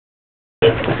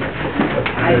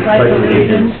I pledge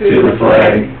allegiance to the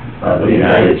flag of the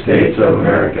United States of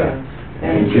America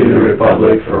and to the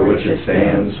republic for which it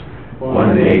stands,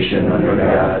 one nation under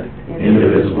God,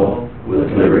 indivisible,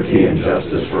 with liberty and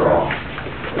justice for all.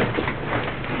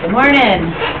 Good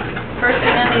morning. First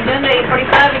thing on the agenda,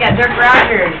 8:45, we got Dirk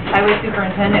Rogers, Highway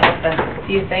Superintendent, with a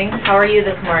few things. How are you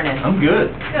this morning? I'm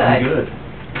good. Good. I'm good.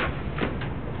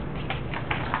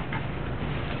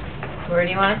 Where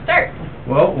do you want to start?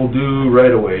 Well, we'll do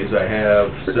right-of-ways. I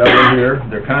have several here.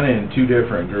 They're kind of in two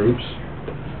different groups,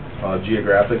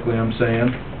 geographically I'm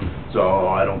saying. So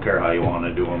I don't care how you want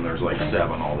to do them. There's like 7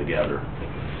 altogether.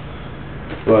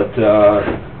 But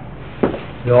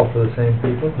They're all for the same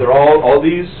people? they're all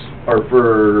these are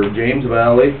for James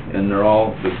Valley, and they're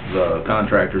all the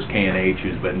contractors K&H,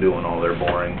 who's been doing all their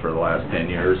boring for the last 10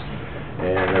 years.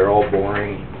 And they're all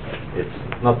boring. It's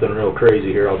nothing real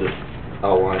crazy here. I'll just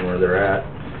outline where they're at.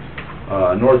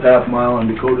 North half mile on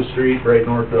Dakota Street, right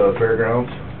north of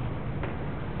Fairgrounds.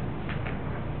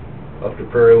 Up to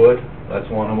Prairiewood, that's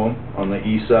one of them, on the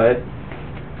east side.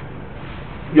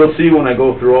 You'll see when I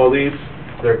go through all these,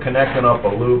 they're connecting up a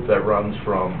loop that runs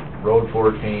from Road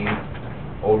 14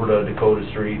 over to Dakota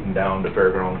Street and down to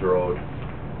Fairgrounds Road.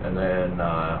 And then,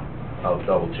 I'll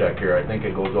double check here, I think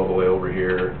it goes all the way over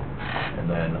here, and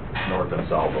then north and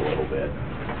south a little bit.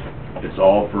 It's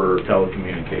all for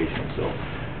telecommunications, so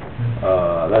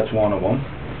that's one of them.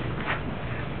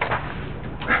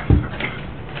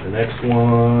 The next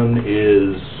one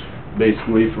is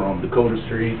basically from Dakota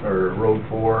Street, or Road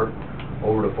 4,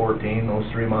 over to 14, those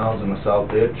 3 miles in the south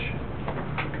ditch.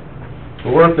 The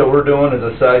work that we're doing, as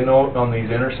a side note, on these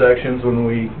intersections, when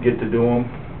we get to do them,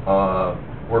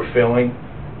 we're filling.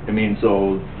 I mean,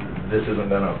 so this isn't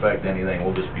going to affect anything.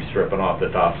 We'll just be stripping off the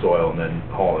topsoil and then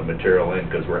hauling material in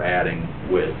because we're adding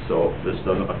width, so this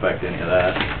doesn't affect any of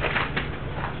that.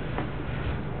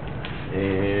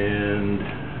 And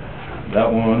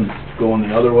that one's going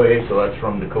the other way, so that's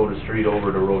from Dakota Street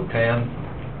over to Road 10,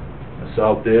 the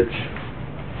south ditch.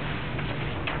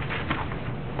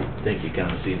 I think you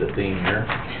kind of see the theme here.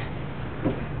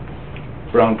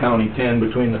 Brown County 10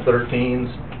 between the 13s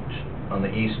on the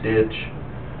east ditch.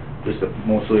 Just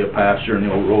mostly a pasture and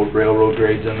the old railroad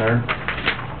grades in there.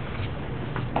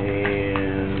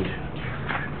 And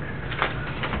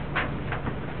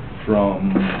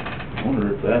from, I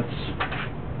wonder if that's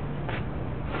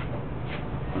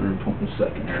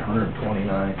 122nd here,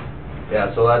 129. Yeah,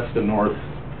 so that's the north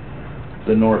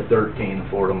 13,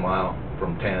 1/4 mile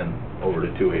from 10 over to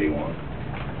 281.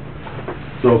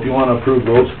 So if you want to approve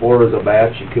those 4 as a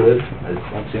batch, you could. I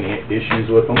don't see any issues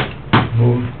with them.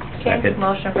 Move. Okay,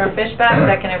 motion from Fishback,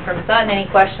 seconded from Sutton. Any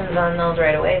questions on those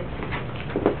right-of-ways?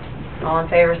 All in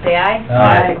favor, say aye.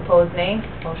 Aye. Opposed, nay.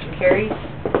 Motion carries.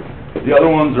 The other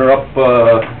ones are up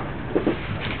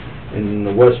in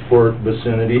the Westport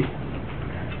vicinity.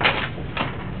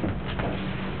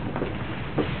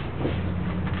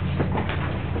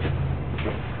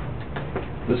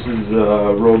 This is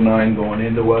Road 9 going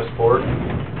into Westport,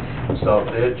 south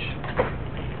ditch.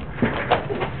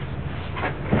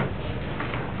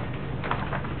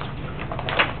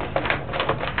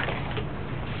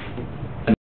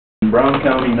 Brown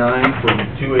County 9 from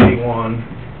 281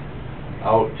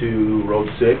 out to Road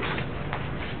 6.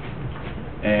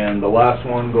 And the last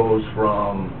one goes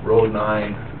from Road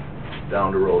 9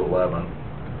 down to Road 11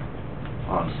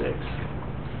 on 6.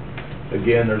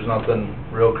 Again, there's nothing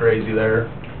real crazy there.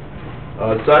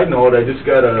 Side note, I just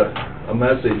got a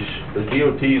message. The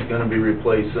DOT is going to be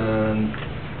replacing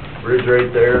a bridge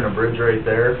right there and a bridge right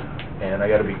there. And I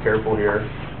got to be careful here.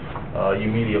 You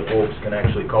media folks can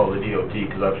actually call the DOT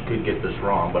because I could get this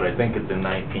wrong, but I think it's in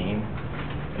 19.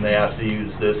 And they have to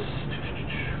use this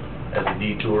as a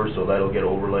detour, so that'll get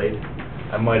overlaid.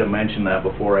 I might have mentioned that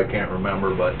before, I can't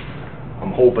remember, but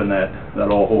I'm hoping that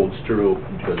all holds true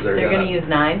because they're going to use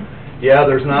 9? Yeah,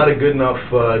 there's not a good enough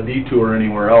detour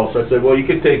anywhere else. I said, well, you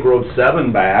could take Road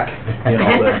 7 back, you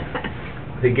know,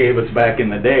 that they gave us back in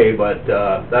the day, but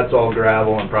that's all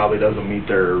gravel and probably doesn't meet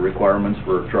their requirements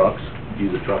for trucks,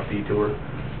 use a truck detour.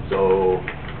 So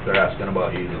they're asking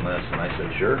about using this, and I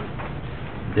said, sure.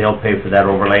 They'll pay for that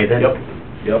overlay then?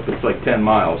 Yep, it's like 10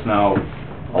 miles now.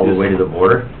 All the way to the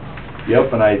border?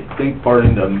 Yep, and I think part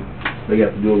of them, they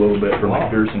got to do a little bit for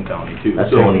McPherson County too.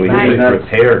 That's So, the one we I mean, did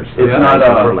prepared, so it's that's not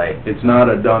overlay. it's not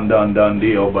a done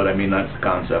deal, but I mean, that's the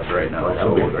concept right now. Well,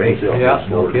 that'll be great. Yeah,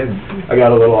 no kidding. I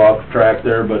got a little off track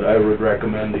there, but I would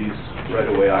recommend these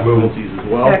right-of-way occupancies as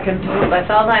well. Second. Moved by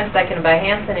Feldheim, seconded by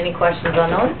Hanson. Any questions on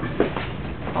those?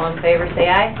 All in favor, say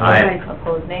aye. Aye.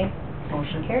 Opposed, nay.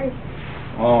 Motion carries.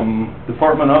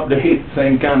 Department update,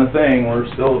 same kind of thing. We're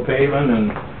still paving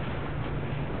and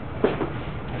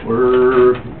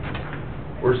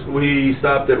We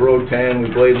stopped at Road 10, we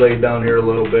blade laid down here a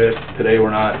little bit. Today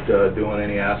we're not doing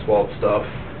any asphalt stuff.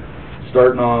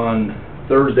 Starting on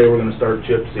Thursday, we're gonna start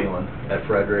chip sealing at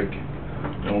Frederick,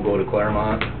 then we'll go to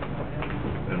Claremont,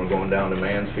 then we're going down to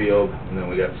Mansfield, and then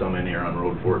we got some in here on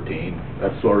Road 14.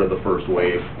 That's sort of the first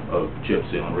wave of chip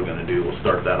sealing we're gonna do. We'll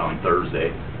start that on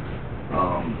Thursday.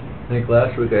 I think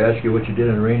last week I asked you what you did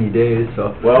on rainy days,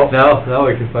 so. Well, Now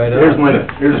we can find out.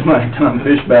 Here's my Tom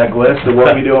Fishback list of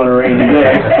what we do on a rainy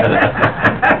day.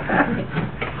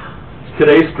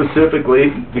 Today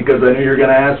specifically, because I knew you were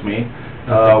gonna ask me,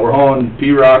 we're hauling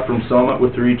P-rock from Summit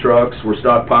with 3 trucks. We're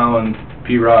stockpiling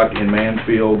P-rock in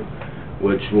Mansfield,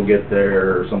 which we'll get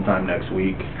there sometime next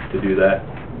week to do that.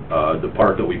 The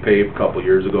part that we paved a couple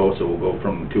years ago, so we'll go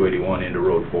from 281 into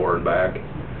Road 4 and back.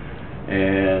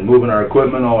 And moving our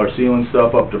equipment, all our sealing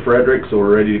stuff up to Frederick, so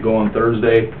we're ready to go on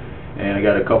Thursday. And I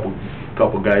got a couple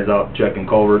guys out checking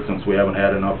culverts since we haven't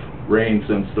had enough rain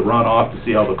since the runoff to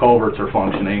see how the culverts are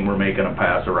functioning. We're making a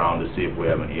pass around to see if we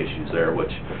have any issues there,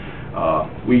 which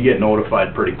we get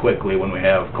notified pretty quickly when we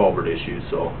have culvert issues,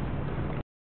 so.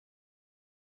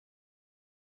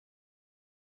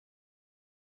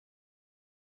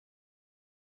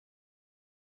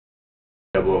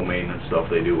 Have a little maintenance stuff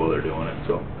they do while they're doing it,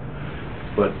 so.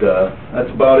 But, that's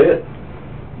about it.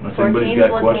 Unless anybody's 14's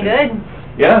got looking questions. good.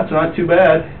 Yeah, it's not too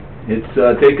bad. It's,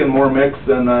 taken more mix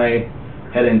than I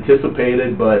had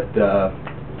anticipated, but,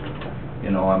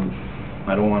 you know,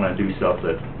 I don't wanna do stuff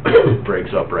that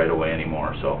breaks up right away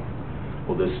anymore, so.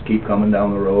 We'll just keep coming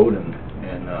down the road and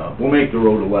we'll make the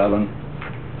road 11.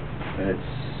 It's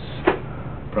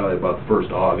probably about the 1st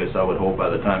of August. I would hope by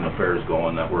the time the fair's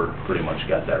going that we're pretty much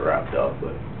got that wrapped up,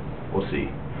 but we'll see.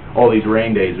 All these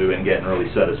rain days we've been getting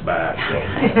really set us back, so.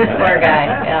 Poor guy,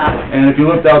 yeah. And if you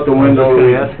looked out the window,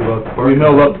 We asked about the we parking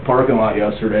milled lot. up the parking lot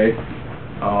yesterday.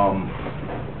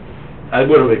 I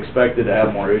would have expected to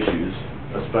have more issues,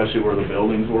 especially where the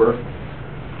buildings were.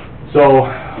 So,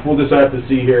 we'll just have to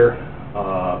see here.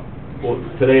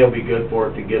 Today will be good for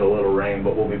it to get a little rain,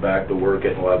 but we'll be back to work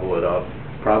it and level it up.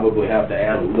 Probably have to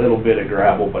add a little bit of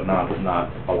gravel, but not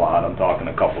a lot. I'm talking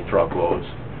a couple truckloads.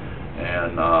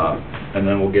 And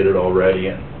then we'll get it all ready,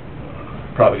 and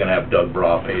probably gonna have Doug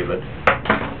Braw pave it.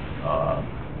 Oh!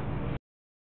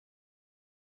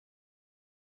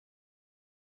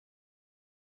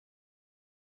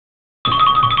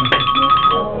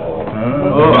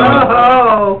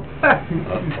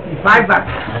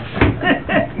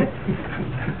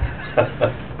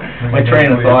 $5. My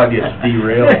train of thought gets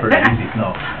derailed pretty easy,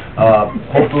 no.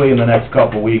 Hopefully in the next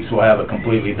couple of weeks we'll have it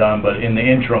completely done, but in the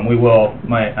interim,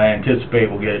 I anticipate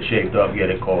we'll get it shaped up, get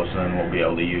it close, and then we'll be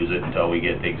able to use it until we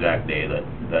get the exact day that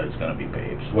it's gonna be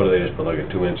paved. What, do they just put like a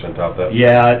 2-inch on top of that?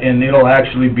 Yeah, and it'll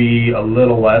actually be a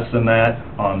little less than that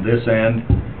on this end.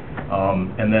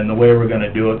 And then the way we're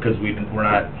gonna do it, 'cause we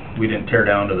didn't tear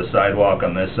down to the sidewalk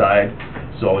on this side,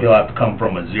 so he'll have to come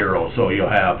from a 0, so you'll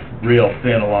have real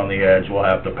thin along the edge. We'll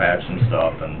have to patch some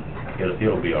stuff, and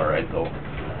it'll be all right though.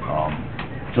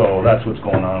 So that's what's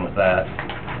going on with that.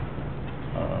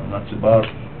 That's about.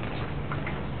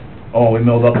 Oh, we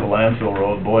milled up the landfill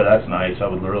road. Boy, that's nice. I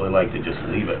would really like to just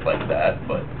leave it like that,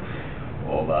 but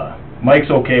well, Mike's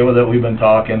okay with it. We've been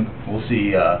talking. We'll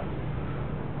see.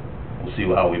 We'll see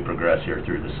how we progress here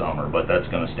through the summer, but that's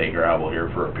gonna stay gravel here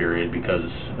for a period because,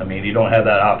 I mean, you don't have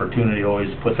that opportunity to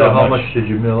always put that So much. how much did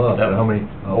you mill up? That How many?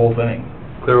 The whole thing.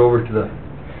 Clear over to the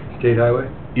state highway?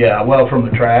 Yeah, well, from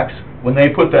the tracks. When they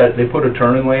put a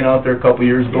turning lane out there a couple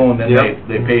years ago, and then Yep.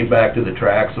 they paved back to the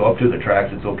tracks, so up to the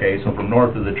tracks it's okay. So from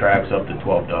north of the tracks up to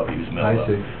 12W's milled I up.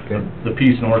 see, okay. The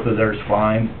piece north of there's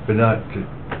fine. But not to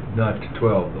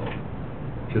 12 though,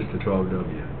 just to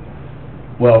 12W.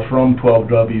 Well, from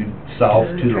 12W south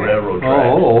to the railroad tracks.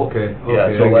 Oh, okay, okay.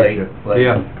 Yeah, so I get you. like-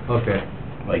 Yeah, okay,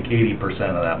 Like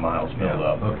 80% of that mile's milled yeah,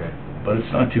 up. okay. But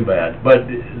it's not too bad. But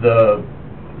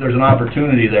there's an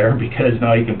opportunity there because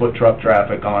now you can put truck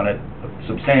traffic on it,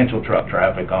 substantial truck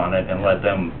traffic on it, and let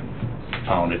them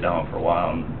pound it down for a while,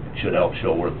 and it should help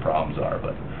show where the problems are.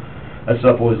 But that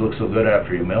stuff always looks so good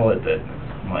after you mill it that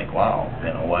I'm like, wow,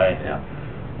 you know, why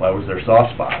was there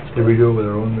soft spots? Did we do it with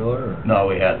our own miller, or? No,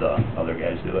 we had the other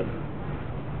guys do it.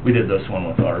 We did this one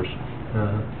with ours.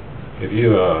 Uh-huh. If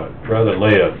you, rather than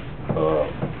lay a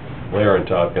layer on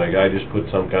top, can a guy just put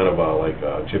some kind of like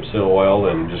chip seal oil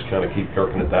and just kind of keep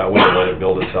kirking it that way and let it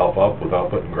build itself up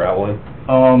without putting gravel in?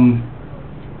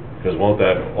 Because won't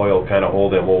that oil kind of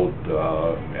hold them old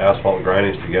asphalt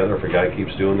grindings together if a guy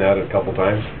keeps doing that a couple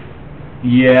times?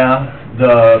 Yeah,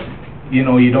 you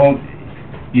know, you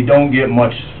don't get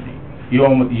much,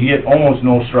 you get almost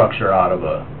no structure out of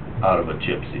a out of a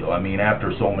chip seal. I mean,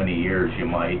 after so many years, you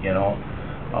might, you know.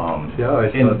 Yeah, I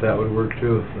and- thought that would work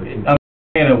too. I'm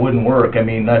saying it wouldn't work, I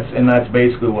mean, that's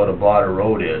basically what a blotter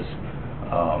road is.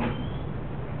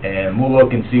 And we'll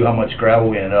look and see how much gravel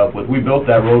we end up with. We built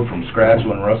that road from scratch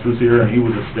when Russ was here, and he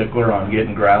was a stickler on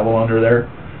getting gravel under there.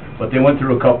 But they went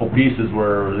through a couple pieces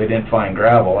where they didn't find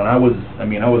gravel, and I was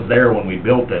there when we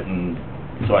built it, and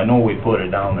so I know we put it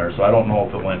down there, so I don't know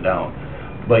if it went down.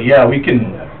 But yeah, we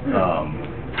can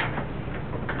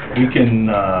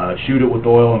shoot it with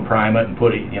oil and prime it and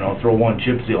put it, you know, throw one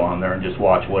chip seal on there and just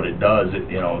watch what it does,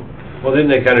 you know. Well, didn't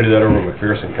they kinda do that over in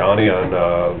McPherson County on,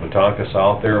 Wetonka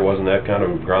South there? Wasn't that kind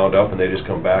of ground up and they just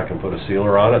come back and put a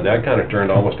sealer on it? That kinda turned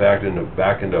almost back into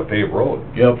a paved road.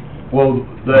 Yep. Well,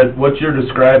 what you're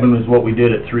describing is what we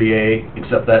did at 3A,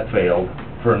 except that failed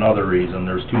for another reason.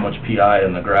 There's too much PI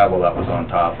in the gravel that was on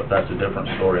top, but that's a different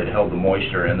story. It held the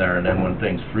moisture in there, and then when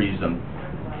things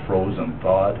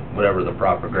thawed, whatever the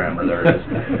proper grammar there is,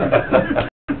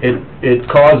 it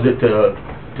caused it to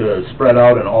spread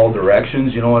out in all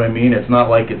directions, you know what I mean? It's not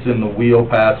like it's in the wheel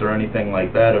paths or anything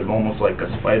like that. It's almost like a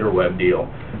spider web deal.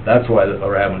 That's why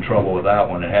we're having trouble with that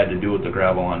one. It had to do with the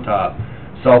gravel on top.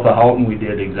 South of Houghton, we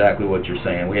did exactly what you're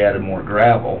saying. We added more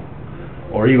gravel,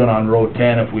 or even on Road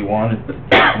 10 if we wanted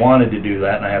to do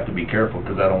that, and I have to be careful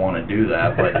because I don't want to do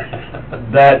that, but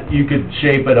that, you could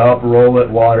shape it up, roll it,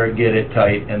 water it, get it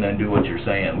tight, and then do what you're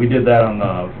saying. We did that on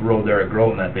the road there at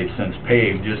Groton that they've since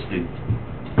paved, just to,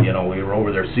 you know, we were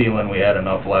over there sealing, we had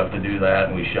enough left to do that,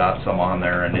 and we shot some on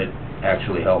there, and it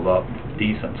actually held up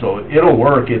decent. So it'll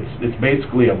work. It's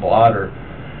basically a blotter,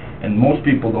 and most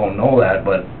people don't know that,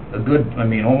 but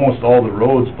almost all the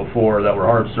roads before that were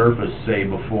hard surface, say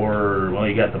before, well,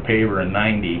 you got the paver in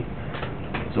 90.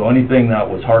 So anything that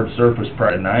was hard surface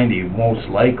prior to 90, most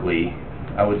likely,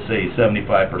 I would say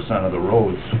 75% of the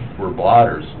roads were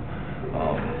blotters.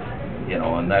 You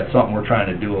know, and that's something we're trying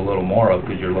to do a little more of,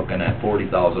 because you're looking at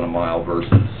 40,000 a mile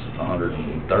versus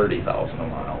 130,000 a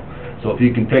mile. So if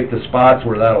you can pick the spots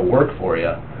where that'll work for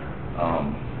you,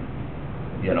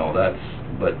 you know,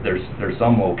 but there's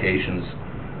some locations,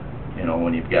 you know,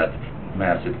 when you've got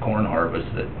massive corn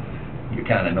harvest that you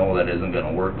kind of know that isn't going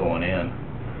to work going in.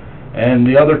 And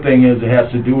the other thing is, it has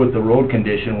to do with the road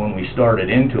condition when we started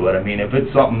into it. I mean, if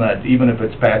it's something that, even if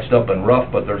it's patched up and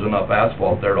rough, but there's enough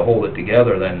asphalt there to hold it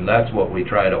together, then that's what we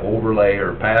try to overlay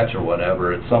or patch or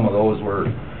whatever. It's some of those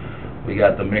where we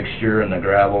got the mixture and the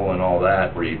gravel and all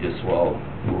that, where you just, well,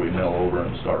 where we mill over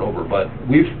and start over. But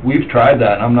we've tried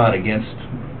that, and I'm not against,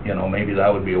 you know, maybe that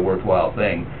would be a worthwhile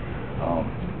thing.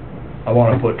 I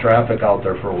want to put traffic out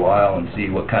there for a while and see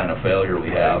what kind of failure we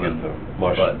have. Get the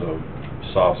mush, the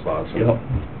soft spots. Yep.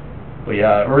 But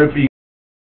yeah, or if you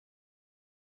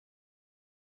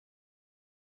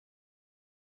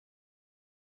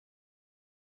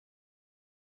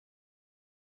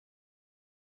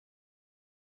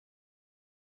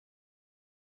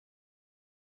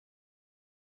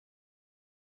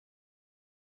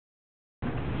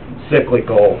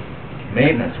cyclical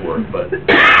maintenance work, but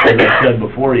as I said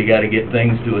before, you gotta get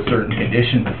things to a certain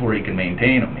condition before you can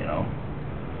maintain them, you know.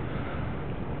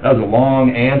 That was a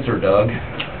long answer, Doug.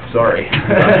 Sorry.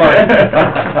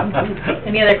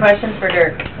 Any other questions for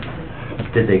Dirk?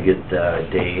 Did they get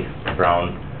Dave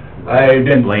Brown I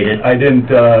didn't bladed? I didn't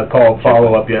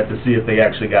follow up yet to see if they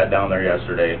actually got down there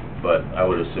yesterday, but I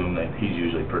would assume that he's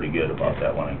usually pretty good about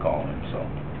that when I call him, so.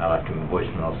 I left him a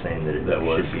voicemail saying that it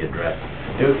should be addressed.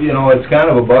 You know, it's kind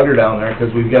of a bugger down there,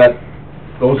 because we've got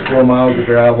those 4 miles of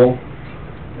gravel,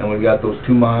 and we've got those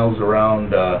 2 miles around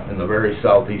in the very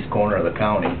southeast corner of the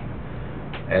county,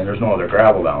 and there's no other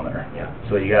gravel down there. Yeah.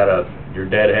 So you're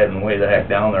deadheading way the heck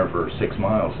down there for 6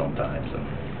 miles sometimes, and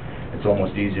it's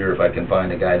almost easier if I can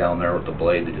find a guy down there with the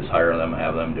blade to just hire them and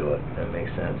have them do it. That makes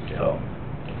sense, yeah. So,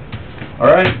 all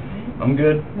right, I'm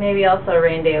good. Maybe also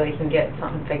Rain Daly can get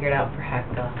something figured out for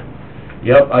Hector.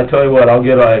 Yep, I tell you what, I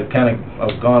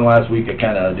was gone last week, I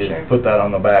kinda did Sure. put that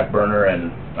on the back burner,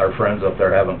 and our friends up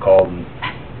there haven't called and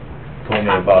told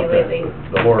me about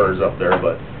the horrors up there,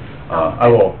 but, I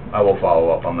will follow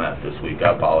up on that this week.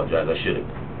 I apologize, I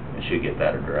should get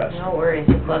that addressed. No worries,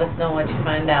 just let us know what you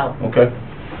find out. Okay.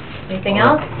 Anything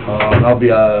else?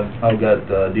 I've got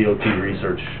DOT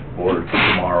research board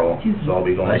tomorrow, so I'll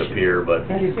be going to Pier, but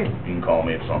you can call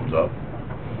me if something's up.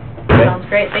 Okay? Sounds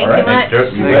great, thank All you right. much.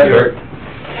 Thanks, Dirk.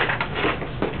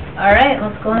 All right,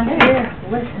 let's go on to your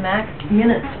list, Max.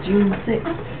 Minutes, June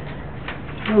 6th.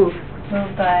 Move.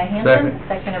 Moved by Hanson,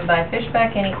 seconded by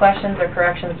Fishbeck. Any questions or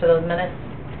corrections to those minutes?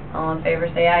 All in favor,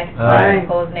 say aye. Aye.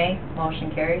 Opposed, nay.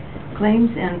 Motion carries.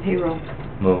 Claims and payroll.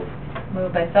 Move.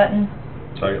 Moved by Sutton,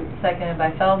 Second. seconded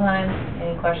by Feldheim.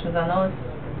 Any questions on those?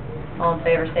 All in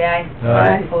favor, say aye.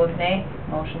 Aye. Opposed, nay.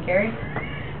 Motion carries.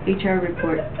 HR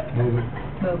report. Move it.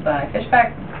 Moved by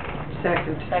Fishback,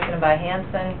 Second. seconded by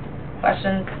Hanson.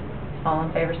 Questions? All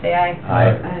in favor, say aye.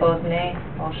 Aye. Opposed, nay.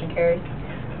 Motion carries.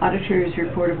 Auditor's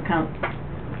report of account.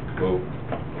 Move.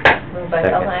 Moved by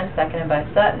Second. Felham, seconded by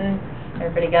Sutton.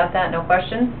 Everybody got that? No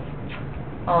questions?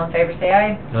 All in favor, say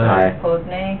aye. Aye. Opposed,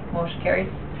 nay. Motion carries.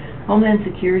 Homeland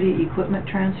Security equipment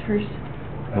transfers.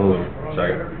 Move.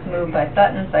 Second. Moved by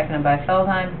Sutton, seconded by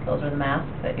Feldheim. Those are the masks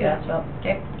that you asked about.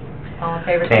 Okay. All in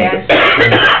favor, say aye.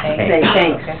 Thanks. Say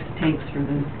thanks. Okay. Thanks for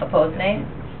the, Opposed, nay.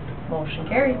 Motion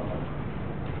carries.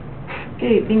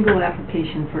 okay, bingo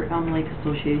application for Elm Lake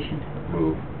Association.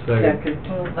 Move. Second.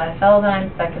 Moved by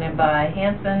Feldheim, seconded by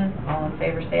Hanson. All in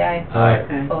favor, say aye.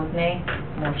 Aye. Opposed, nay.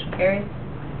 Motion carries.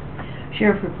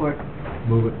 Sheriff report.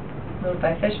 Move it. Moved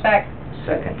by Fishback,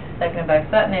 Second. seconded by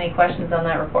Sutton. Any questions on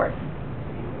that report?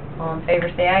 All in favor,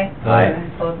 say aye.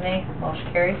 Aye. Opposed, nay.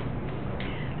 Motion carries.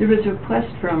 There was a request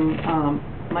from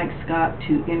Mike Scott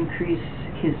to increase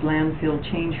his landfill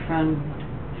change fund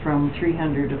from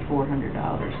 $300 to $400.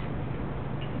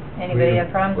 Anybody have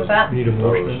problems with that? Need a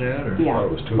motion on that, or? Yeah. Thought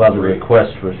it was 2 Well, the 3.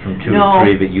 request was from 2 No. to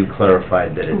 3, but you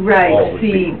clarified that it Right, all would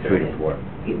be see- 3 to 4.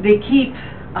 They keep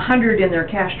 100 in their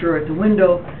cash drawer at the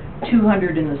window,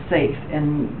 200 in the safe,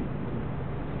 and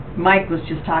Mike was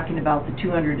just talking about the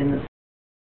 200 in the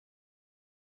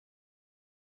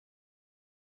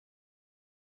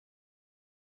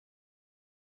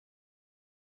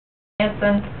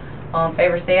Hanson, all in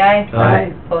favor, say aye.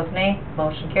 Aye. Opposed, nay.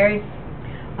 Motion carries.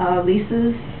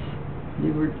 leases.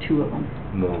 There were 2 of them.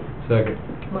 Move. Second.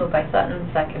 Moved by Sutton,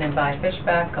 seconded by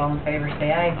Fishback. All in favor,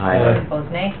 say aye. Aye.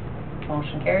 Opposed, nay.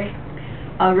 Motion carries.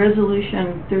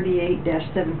 Resolution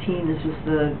 38-17, this is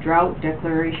the drought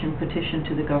declaration petition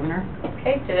to the governor.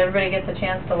 Okay, did everybody get the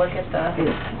chance to look at the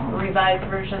It's, revised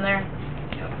version there?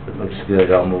 It looks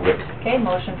good, I'll move it. Okay,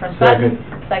 motion from Sutton,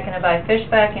 Second. seconded by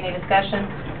Fishback. Any discussion?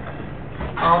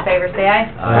 All in favor, say aye.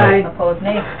 Aye. Opposed,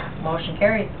 nay. Motion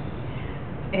carries.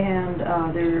 And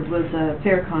there was a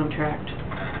fair contract.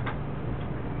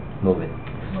 Move it.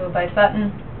 Moved by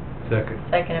Sutton, Second.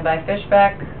 seconded by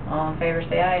Fishback. All in favor,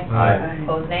 say aye. Aye.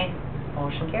 Opposed, nay.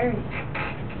 Motion carries.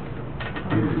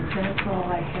 That's all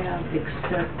I have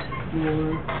except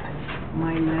for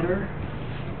my letter.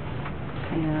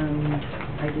 And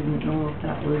I didn't know if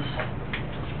that was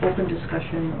open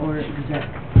discussion or exec.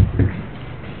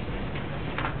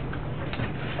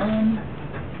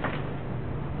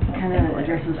 Kind of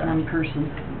addresses one person.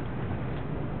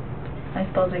 I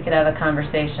suppose we could have a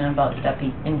conversation about step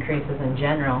increases in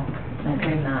general,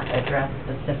 Okay. and not address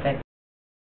specific.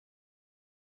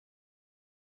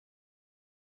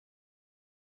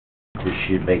 We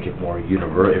should make it more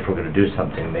if we're gonna do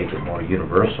something, make it more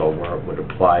universal, where it would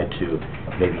apply to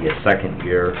maybe a second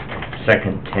 10-year,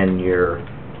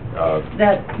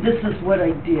 This is what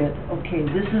I did. Okay,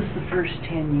 this is the first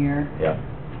 10 year. yeah.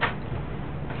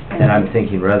 And I'm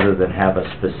thinking, rather than have a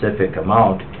specific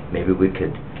amount, maybe we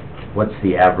could, what's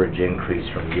the average increase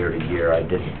from year to year? I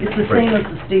didn't... It's the same as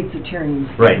the state's attorney's.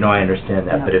 Right, no, I understand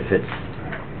that, but Yeah. if it's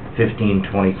 15,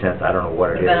 20 cents, I don't know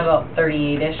what it We've is. been about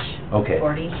 38-ish, Okay,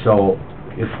 40. so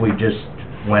if we just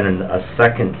went in a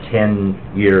second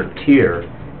 10-year tier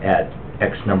at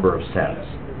X number of cents,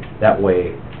 that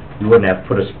way you wouldn't have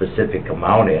put a specific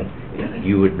amount in.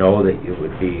 You would know that it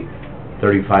would be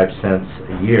 35 cents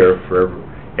a year for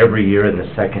every year in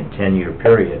the second 10-year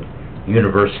period,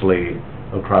 universally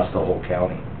across the whole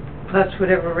county. Plus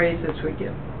whatever raises we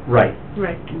give. Right.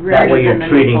 Right. That way Rather you're than the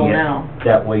treating nickel it, now.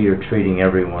 that way you're treating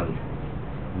everyone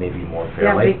maybe more Yeah,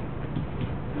 fairly. we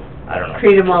I don't know.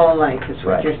 treat them all alike, is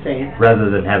what Right. you're saying. Rather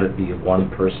than have it be one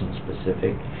person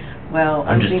specific. Well,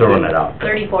 I'm just throwing it out there.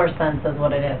 34 cents is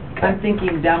what it is. I'm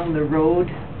thinking down the road,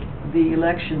 the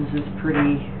elections is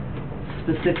pretty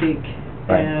specific,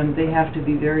 Right. and they have to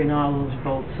be very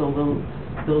knowledgeable, so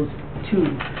those 2.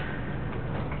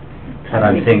 But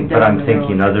I'm down the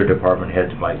thinking road. other department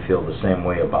heads might feel the same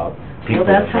way about people.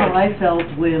 Well, that's that- how I felt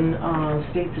when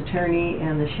state's attorney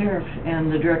and the sheriff and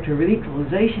the director of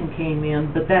equalization came in,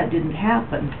 but that didn't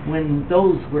happen when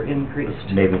those were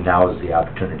increased. Maybe now is the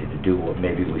opportunity to do what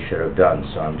maybe we should have done,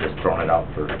 so I'm just throwing it out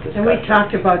for discussion. And we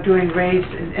talked about doing raise,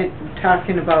 and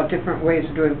talking about different ways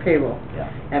of doing payroll Yeah.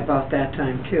 about that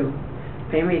time too.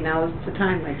 Maybe now is the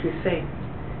time, like you say.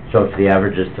 So if the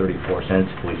average is 34 cents,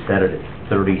 if we set it at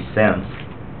 30 cents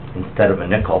instead of a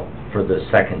nickel for the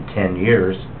second 10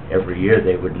 years, every year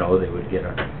they would know they would get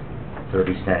a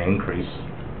 30-cent increase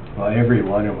Well, every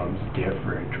one of them's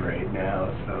different right now,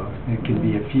 so it could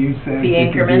be a few cents, The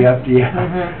it could be up to,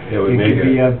 Mhm. It would it make could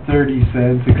be it, up 30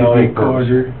 cents, it could be a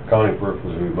quarter. accounting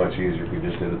purposes would be much easier if we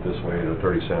just did it this way, the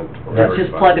 30 cent or That's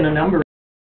just 35. plugging a number.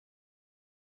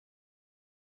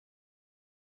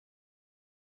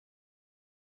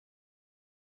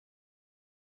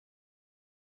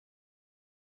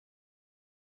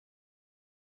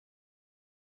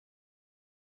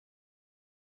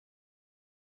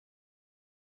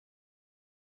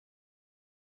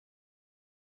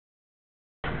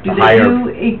 Do The they higher- do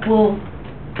equal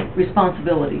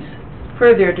responsibilities?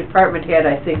 For their department head,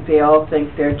 I think they all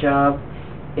think their job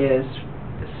is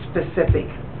specific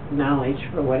knowledge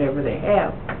for whatever they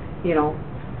have, you know.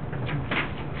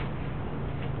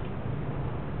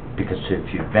 Because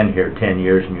if you've been here 10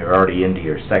 years and you're already into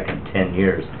your second 10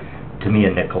 years, to me,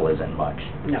 a nickel isn't much.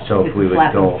 No. So if It's we a would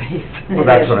slap in go, the face. well,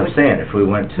 that's what I'm saying, if we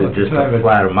went to just a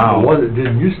flat amount. The one that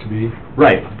didn't used to be.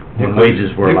 Right, when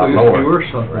wages were a lot Nickel used to be lower.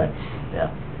 worse something. Right, yeah.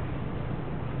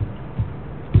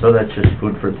 So that's just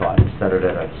food for thought, set it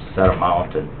at a set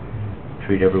amount and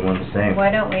treat everyone the same.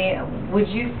 Why don't we, would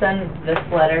you send this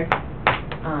letter,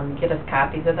 get us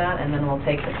copies of that, and then we'll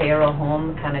take the payroll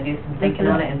home, kinda do some thinking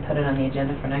on it, and put it on the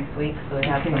agenda for next week, so we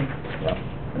have Yep.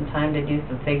 some time to do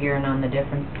some figuring on the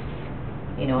difference.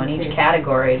 You know, in each Okay.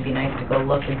 category, it'd be nice to go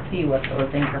look and see what those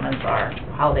increments are,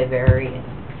 how they vary.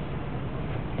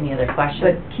 Any other questions?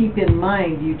 But keep in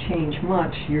mind, you change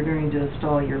much, you're going to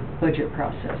stall your budget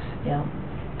process. Yeah.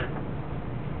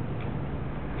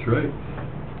 That's right.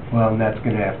 Well, and that's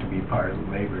gonna have to be part of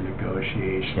the labor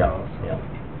negotiation Yep, also. yep.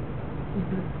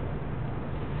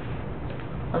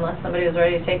 Unless somebody was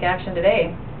ready to take action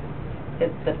today.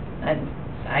 It's the,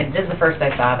 this is the first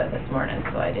I saw of it this morning,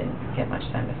 so I didn't get much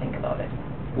time to think about it.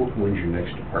 When's your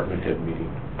next department head meeting?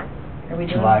 Are we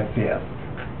doing? July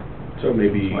 5th, So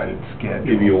maybe, when it's scheduled.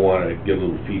 maybe you'll wanna get a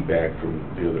little feedback from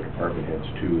the other department heads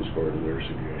too, as far as their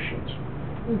suggestions.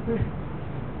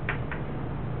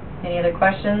 Any other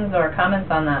questions or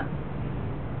comments on that?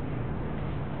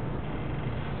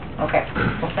 Okay,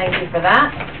 well, thank you for that.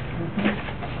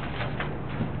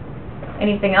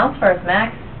 Anything else for us,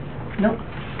 Max? Nope.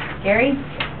 Gary?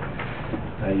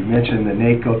 You mentioned the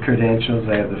NACO credentials.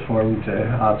 I have the form to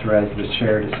authorize the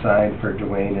chair to sign for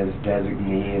Dwayne as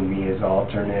designee and me as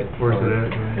alternate. Where's for-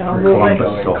 it at? I'll For move it.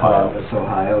 Columbus, Columbus,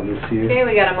 Ohio this year. Okay,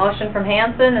 we got a motion from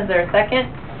Hanson, is there a second?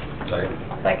 Second.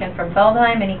 Second from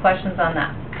Feldheim, any questions on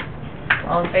that?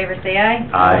 All in favor, say aye.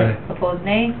 Aye. Opposed,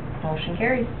 nay. Motion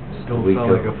carries. Don't We sound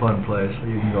go- like a fun place,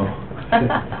 you can go.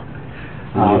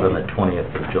 We leave on the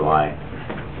 20th of July.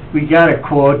 We got a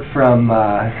quote from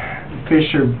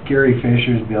Gary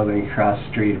Fisher's building across the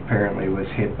street apparently was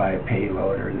hit by a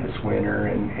payloader this winter,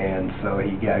 and so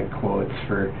he got quotes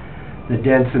for the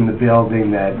dents in the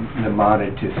building that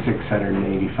amounted to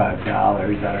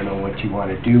 $685. I don't know what you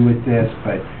want to do with this,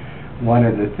 but one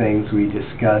of the things we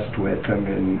discussed with them,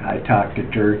 and I talked to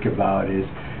Dirk about, is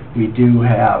we do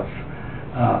have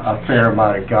a fair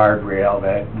amount of guardrail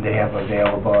that they have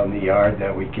available in the yard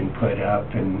that we can put up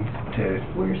and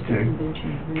Where's the to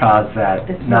convention? cause that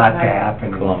It's not not to high. happen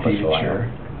in the Columbus, future.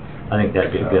 Ohio. I think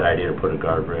that'd be a good idea to put a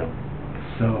guardrail.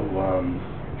 So,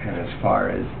 and as far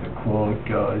as the quote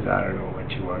goes, I don't know what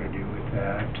you want to do with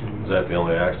that. Is that the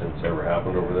only accident that's ever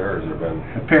happened over there, or has there been?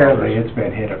 Apparently, it's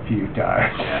been hit a few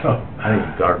times, so. I think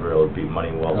guardrail would be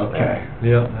money well spent. Okay.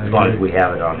 Yeah. I As long as agree. we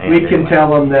have it on hand. We can anyway.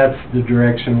 tell him that's the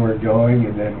direction we're going,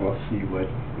 and then we'll see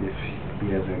if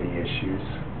he has any issues.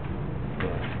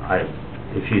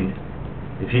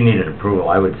 If you needed approval,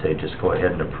 I would say just go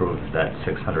ahead and approve that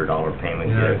 $600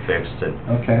 payment, get it Yeah. fixed,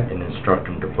 Okay. and instruct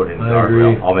them to put in I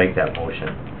guardrail. agree. I'll make that motion.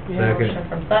 Second. Motion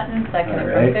from Sutton, second All from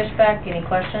right. Fishbeck, any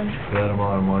questions? That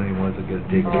amount of money, once it gets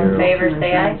taken All care in of. favor,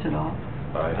 say aye. Insurance at all?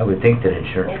 I would think that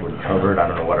insurance would cover it, I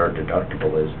don't know what our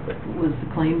deductible is, but Was the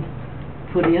claim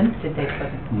put in? Did they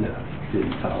put? No,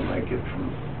 didn't sound like it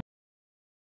from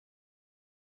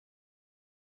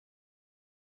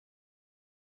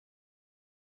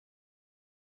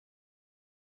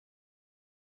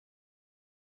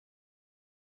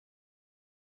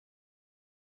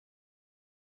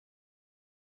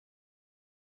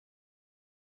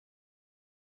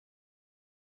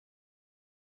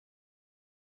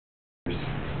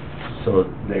so,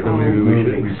 they were maybe we should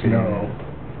moving be paying snow.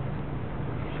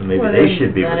 so maybe Well, they then-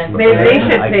 should be then responsible. Maybe they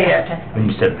should I- pay it. When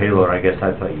you said payloader, I guess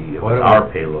I thought it Why was don't our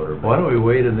we- payloader. Why don't we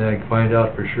wait and then find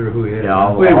out for sure who hit it? Yeah,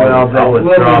 I'll We will, but I'll we'll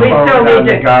withdraw, We move still forward on need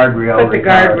the to guardrail. put the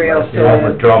guardrail, regardless. so- I'll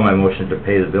withdraw my motion to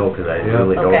pay the bill, because I Yeah.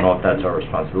 really don't Okay. know if that's our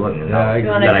responsibility or Yeah, not. I You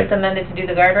wanna Then just amend it to do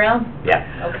the guardrail? Yeah.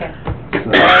 Okay.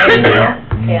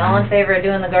 Okay, all in favor of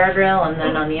doing the guardrail, and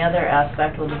then on the other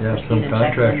aspect, we'll just Yeah, proceed some and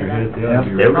check into contractor hit it, that.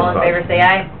 yeah. They were All in favor, say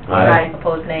aye. Aye.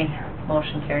 Opposed, nay.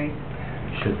 Motion carries.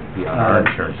 Shouldn't be on our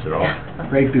insurance at all.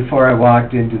 Right before I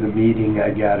walked into the meeting, I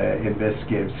got an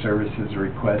investigative services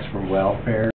request from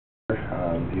welfare.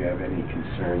 Do you have any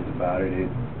concerns about it? It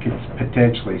could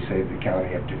potentially save the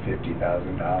county up to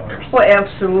 $50,000. Well,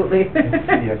 absolutely.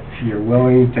 If you're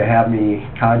willing to have me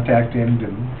contact him to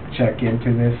check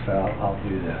into this, I'll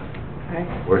do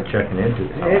that. Worth checking into,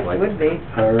 it sounds It like. would be.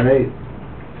 All right.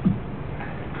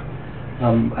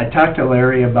 I talked to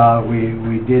Larry about,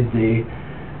 we did the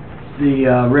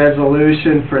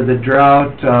resolution for the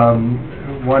drought.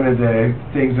 One of the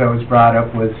things that was brought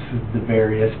up was the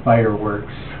various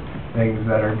fireworks things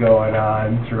that are going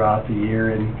on throughout the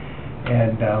year, and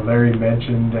Larry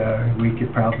mentioned we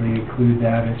could probably include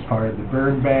that as part of the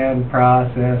burn ban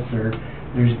process, or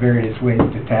there's various ways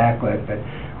to tackle it, but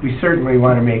we certainly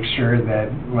want to make sure that,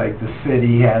 like, the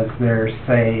city has their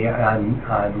say on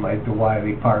like the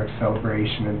Wiley Park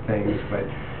celebration and things, but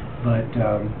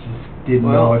just didn't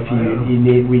know if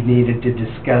we needed to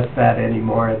discuss that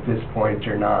anymore at this point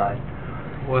or not.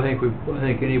 Well, I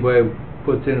think anybody who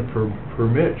puts in for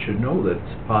permit should know that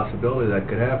it's a possibility that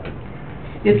could happen.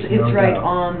 It's No right doubt.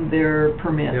 on their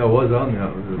permit. Yeah, it was on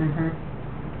that,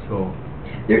 so.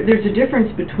 There's a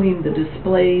difference between the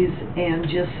displays and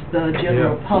just the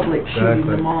general Yeah, public shooting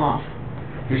exactly. them off.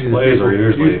 Displays are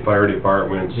usually fire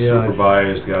departments, Yeah.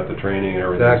 supervised, got the training and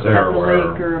everything's Exactly. there At the where...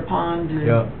 lake or a pond or...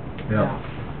 Yeah, yeah.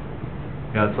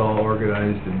 Yeah, it's all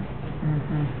organized and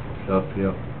Mhm. stuff,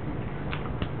 yeah.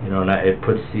 You know, and it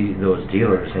puts those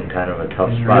dealers in kind of a tough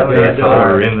It spot. really They have to does.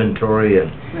 order inventory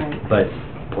and, Right. but,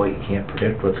 boy, you can't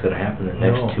predict what's gonna happen in the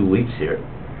No. next 2 weeks here.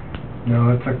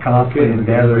 No, it's a costly Okay, we got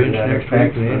endeavor another inch that next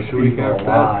affects week, and an those inch the week people a after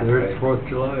lot. that, there's but- 4th of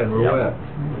July and we're Yep. wet.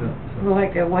 Well,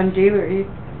 like that one dealer,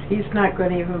 he's not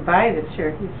gonna even buy this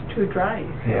year, he's too dry.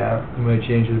 Yeah. He might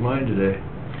change his mind today.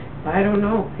 I don't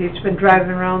know, he's been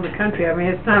driving around the country, I mean,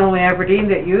 it's not only Aberdeen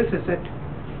that uses it.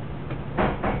 All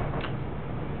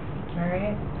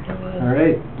right. All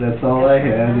right, that's all I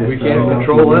had. We If can't I don't know if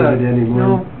control you that. needed any more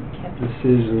No.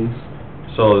 decisions.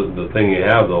 So the thing you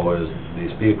have though is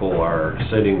these people are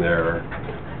sitting there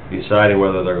deciding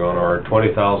whether they're gonna order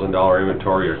 $20,000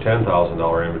 inventory or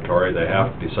 $10,000 inventory. They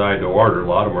have to decide to order. A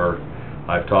lot of them are,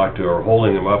 I've talked to, are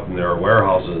holding them up in their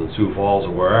warehouses in Sioux Falls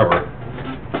or wherever.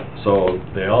 So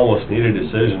they almost need a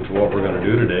decision to what we're gonna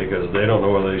do today, because they don't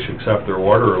know whether they should accept their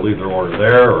order or leave their order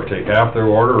there, or take half their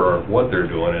order, or what they're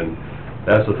doing. And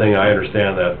that's the thing, I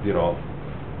understand that, you know,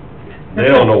 they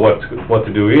don't know what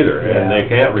to do either, and they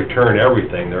can't return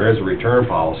everything. There is a return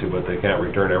policy, but they can't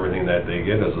return everything that they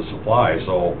get as a supply.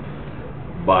 So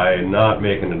by not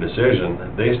making a decision,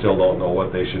 they still don't know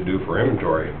what they should do for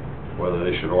inventory, whether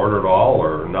they should order it all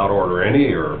or not order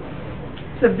any, or...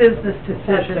 It's a business That's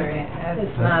decision. all right.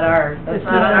 That's not our It's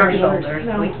on our yours, shoulders.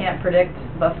 no. We can't predict,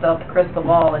 bust out the crystal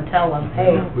ball and tell them,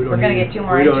 hey, We we're don't gonna need- get 2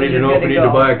 more We inches, don't need to you're know if good we to need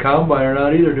to go. buy a combine or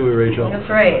not either, do we, Rachel? That's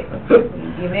right.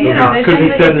 You made a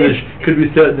Could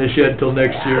be set in the shed till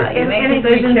next year. Yeah, you make Any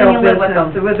decisions and retail you live with them.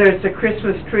 business, whether it's a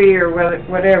Christmas tree or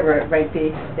whatever it might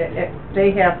be, they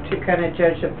have to kind of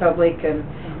judge the public and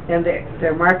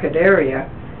their market area.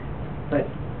 But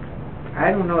I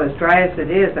don't know, as dry as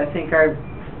it is, I think our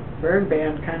burn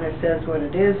ban kind of says what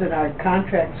it is, and our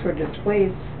contracts for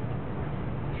displays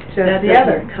says That the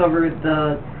other. doesn't cover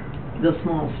the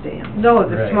small stands. No,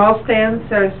 the Right. small stands,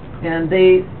 there's, And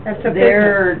that's a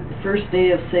their first day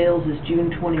of sales is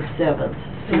June 27th,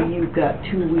 so Yeah. you've got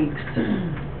 2 weeks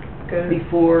business,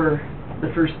 before the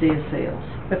first day of sales.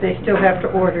 but they still have to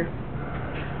order.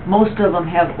 Most of them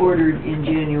have ordered in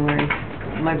January.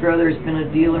 My brother's been a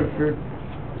dealer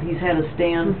he's had a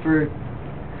stand for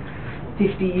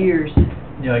 50 years.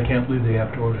 Yeah, I can't believe they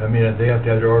have to order, I mean, they have to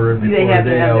have their order in They before have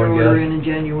the to day, have I their would order guess. in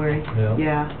January. Yeah.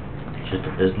 Yeah. It's just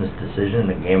a business decision,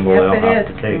 a gamble Yep, they'll it have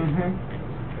is. to take. Mhm.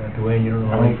 Dwayne, you don't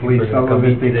know how many Hopefully people are some gonna of come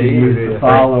it eat they could today, use or the they-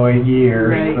 following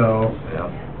year, Right. so. Yeah.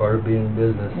 part of being in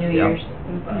business. New Yep.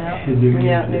 Year's.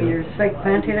 Yeah, New Year's. It's like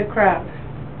planting a crop.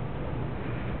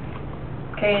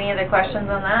 Okay, any other questions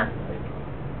on that?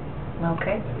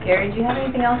 Okay. Gary, do you have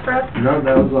anything else for us? No,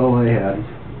 that was all I had.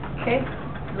 Okay.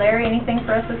 Larry, anything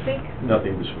for us this week?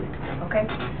 Nothing this week. Okay.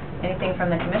 Anything from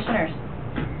the commissioners?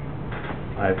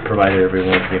 I've provided everyone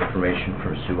with the information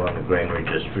from Sue on the granary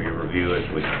just for your review as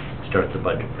we start the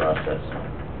budget process.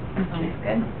 Sounds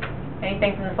good.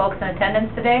 Anything from the folks in attendance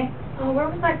today? Oh, where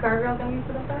was that guardrail gonna be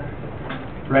put up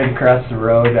at? Right across the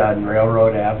road on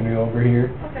Railroad Avenue over here,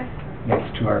 Okay,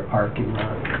 next to our parking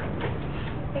lot.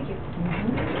 thank you.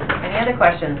 Any other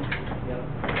questions?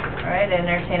 All right,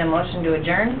 entertain a motion to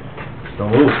adjourn. So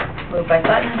moved. Moved by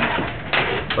Sutton,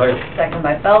 Second. second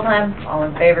by Feldheim. All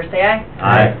in favor, say aye.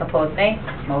 Aye. Opposed, nay.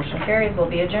 Motion carries. We'll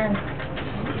be adjourned.